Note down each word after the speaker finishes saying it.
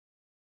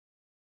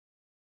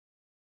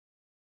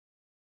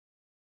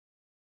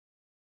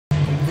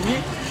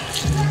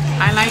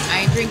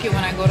I drink it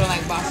when I go to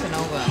like Bossa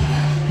Nova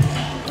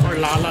or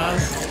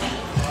Lala's.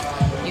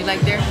 You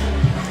like there?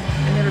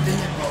 I've never been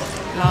there.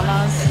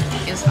 Lala's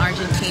is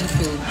Argentine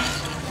food.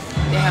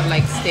 They have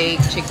like steak,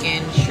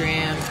 chicken,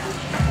 shrimp.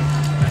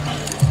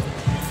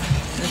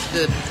 It's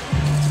good.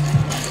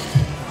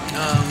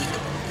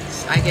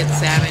 I get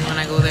salmon when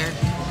I go there.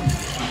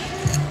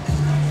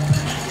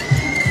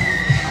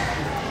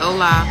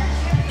 Hola.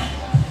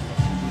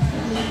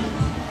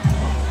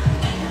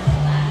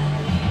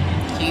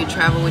 Do you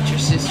travel with your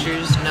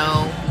sisters?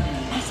 No.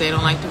 They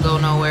don't like to go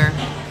nowhere.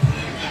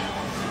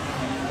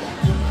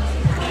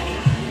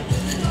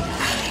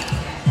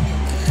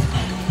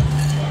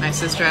 My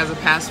sister has a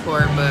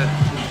passport, but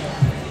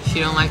she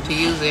don't like to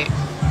use it.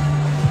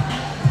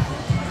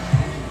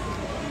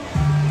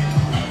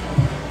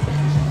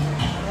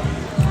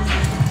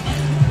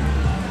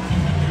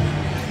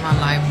 My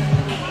life.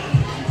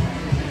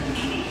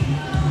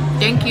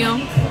 Thank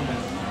you.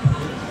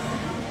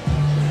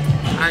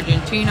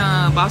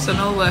 Argentina, Bossa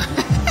Nova.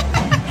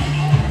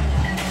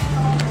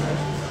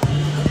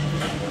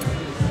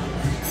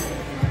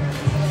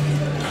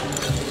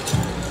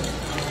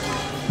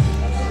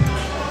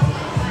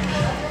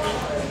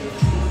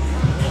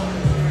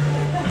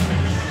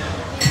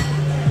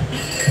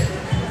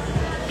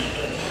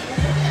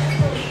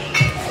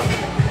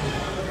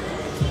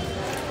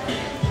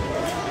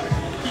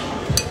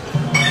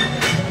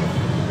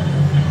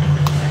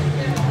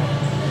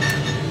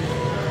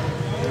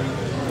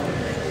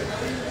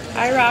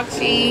 Hi,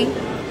 Roxy.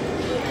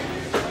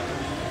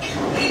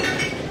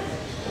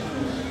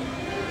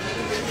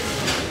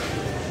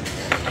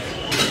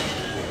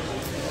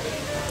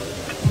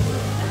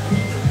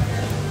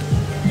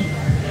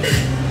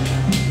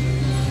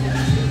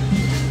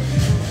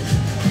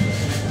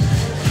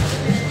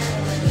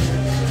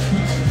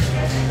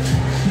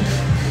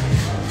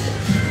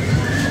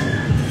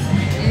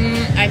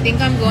 I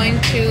think I'm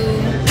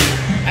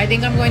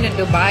going to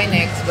Dubai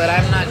next, but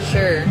I'm not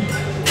sure.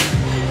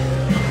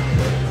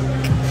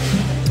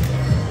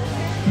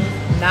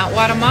 Not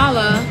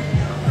Guatemala,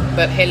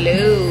 but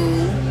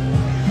hello.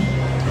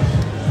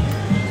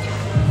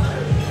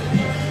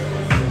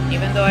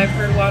 Even though I've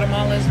heard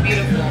Guatemala is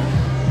beautiful.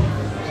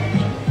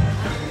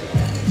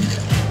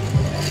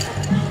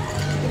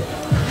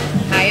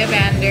 Hi,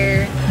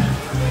 Evander.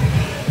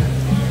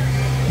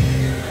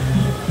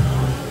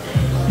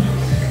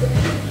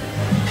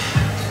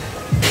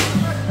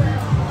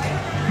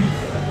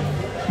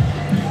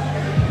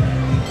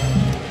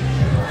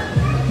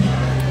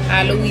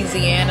 Hi,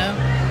 Louisiana.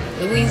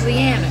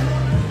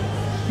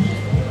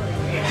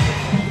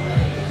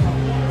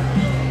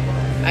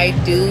 I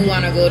do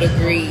want to go to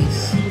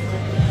Greece.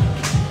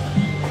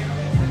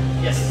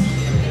 Yes.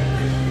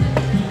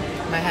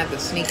 Might have to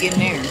sneak in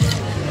there.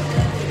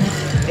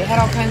 They had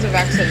all kinds of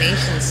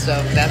vaccination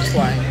stuff, that's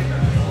why.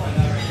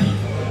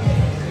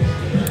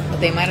 But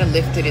they might have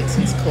lifted it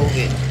since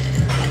COVID.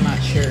 I'm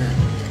not sure.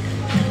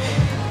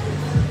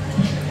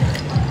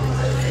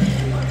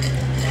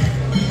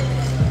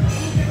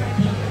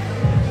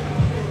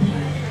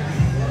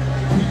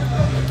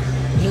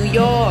 New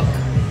York.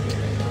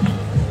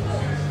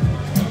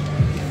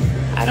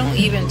 I don't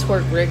even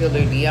twerk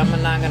regularly. I'm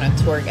not gonna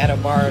twerk at a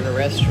bar or a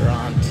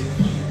restaurant.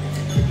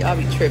 Y'all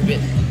be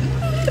tripping.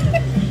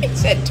 It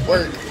said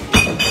twerk.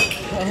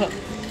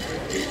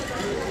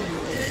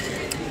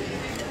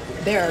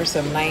 There are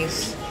some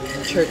nice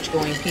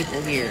church-going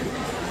people here.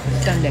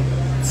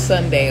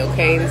 Sunday,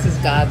 okay? This is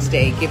God's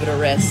day. Give it a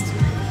rest.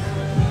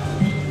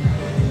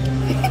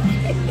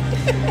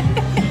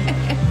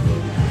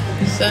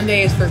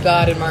 Sunday is for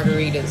God and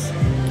margaritas.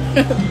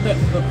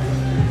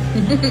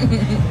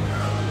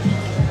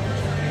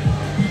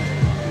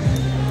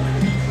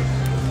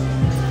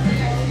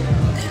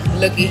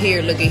 Looky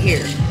here, looky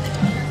here.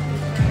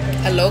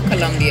 Hello,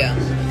 Colombia.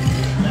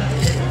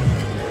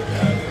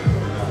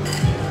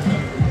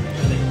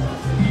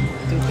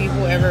 Do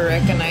people ever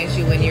recognize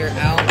you when you're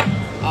out?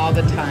 All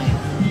the time.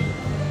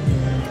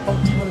 Oh,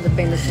 tell them the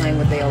famous line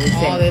what they always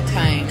say. All the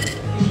time.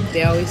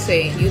 They always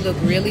say, you look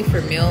really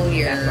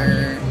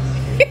familiar.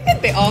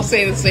 They all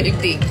say the same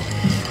thing.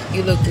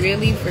 You look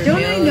really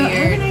familiar.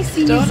 Haven't I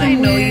seen you Don't I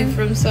know somewhere? you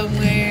from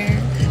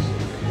somewhere?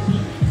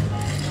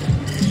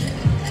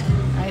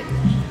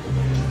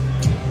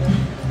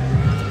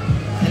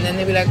 And then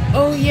they'd be like,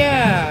 oh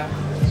yeah.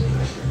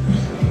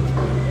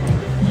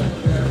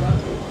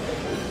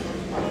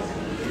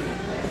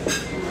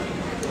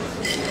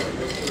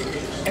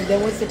 And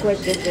then what's the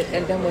question?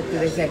 And then what do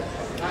they say?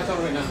 I'll talk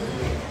right now.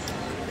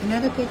 Can I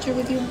have a picture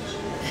with you?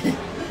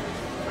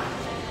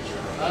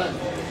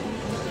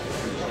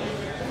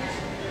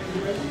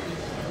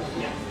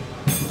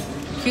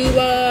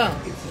 Cuba.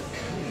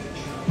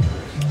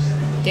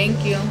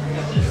 Thank you.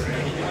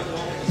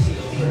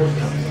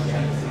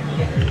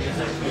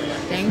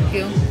 Thank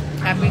you.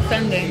 Happy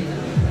Sunday.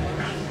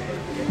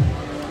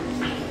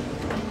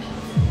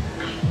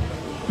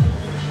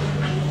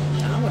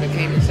 I would have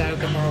came inside of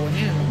the bar with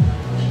him.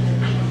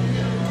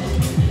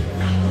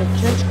 The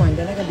church going,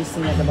 they're not going to be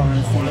seen at the bar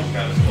on Sunday.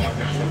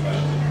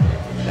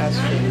 That's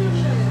true.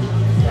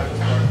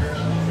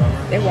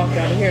 They walked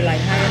out of here like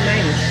high and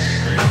mighty.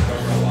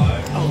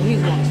 Oh, he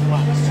wants to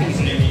watch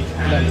TV.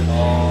 No,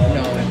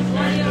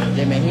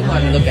 they made me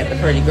want to look at the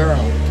pretty girl.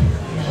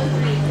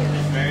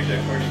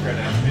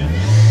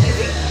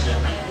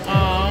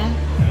 Aw.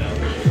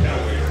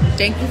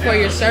 Thank you for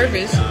your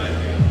service.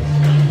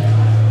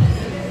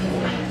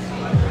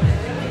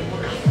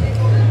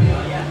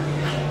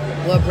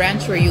 What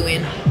branch were you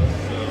in?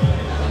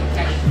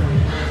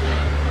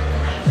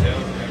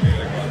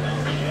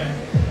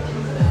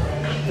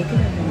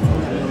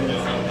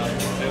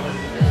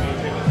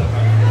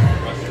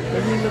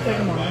 Doesn't he look like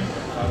a mom?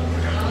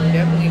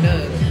 Definitely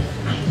does.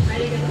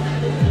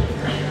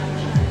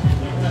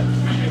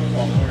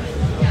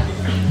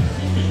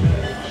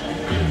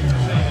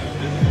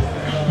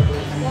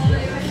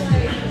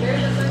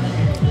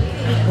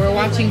 We're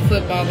watching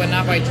football, but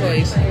not by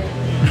choice.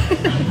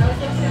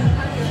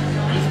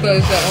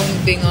 This is the only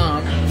thing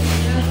on.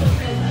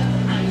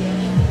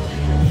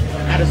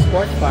 At a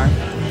sports bar.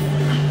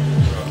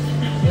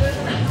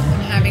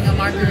 I'm having a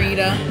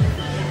margarita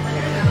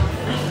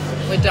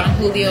with Don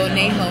Julio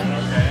Nejo.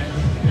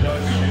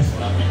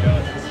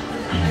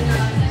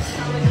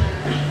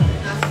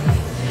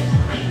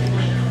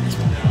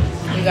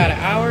 We got an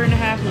hour and a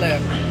half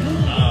left.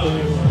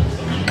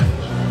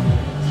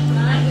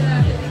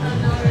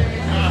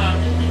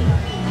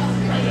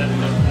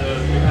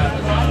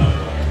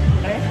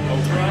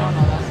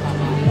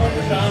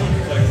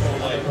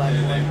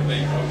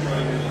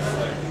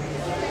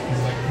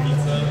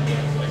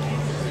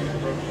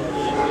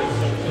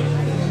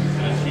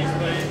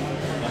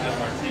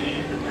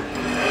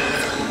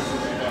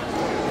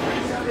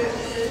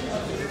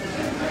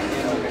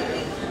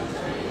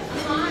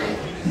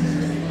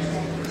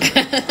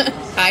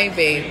 Hi,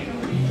 babe.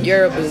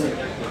 You're a boo.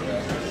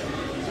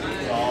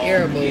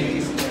 You're a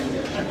boo.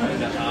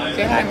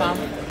 Say hi, Mom.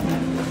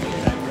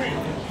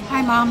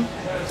 Hi, Mom.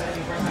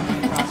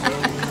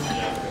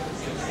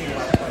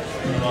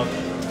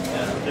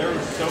 They were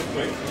so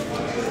quick.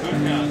 Food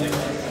count, like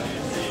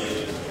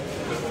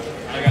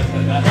I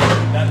said, that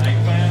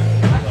eggplant,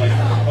 like the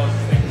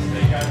closest thing to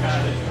steak I've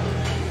had is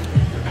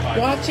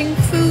Watching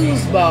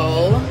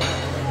foosball.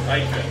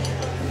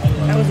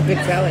 That was a good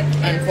salad.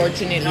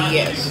 Unfortunately,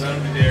 yes. None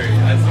of the dairy.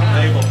 That's the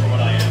label for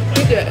what I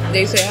am.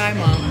 They say hi,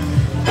 Mom.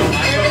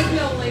 There is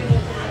no label.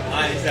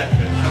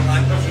 Exactly. I'm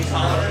lactose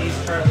intolerant. He's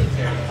currently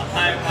I'm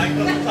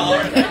lactose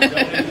intolerant. I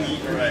don't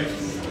eat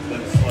rice.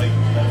 That's what I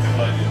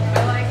do.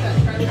 I like that.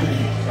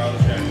 Charles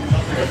Jack.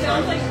 It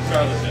sounds like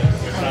Charles Jack.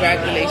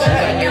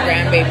 Congratulations on your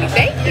grandbaby.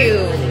 Thank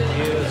you.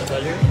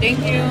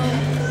 Thank you.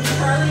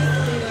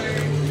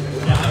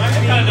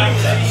 I'm kind of done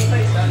with that.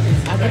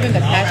 I'll give him the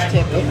cash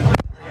tip. I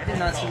did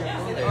not see your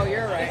phone there. Oh,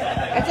 you're right.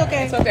 It's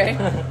okay. It's okay.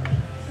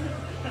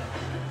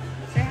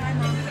 Say hi,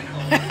 Mom.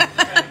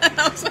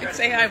 I was like,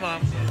 say hi,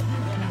 Mom.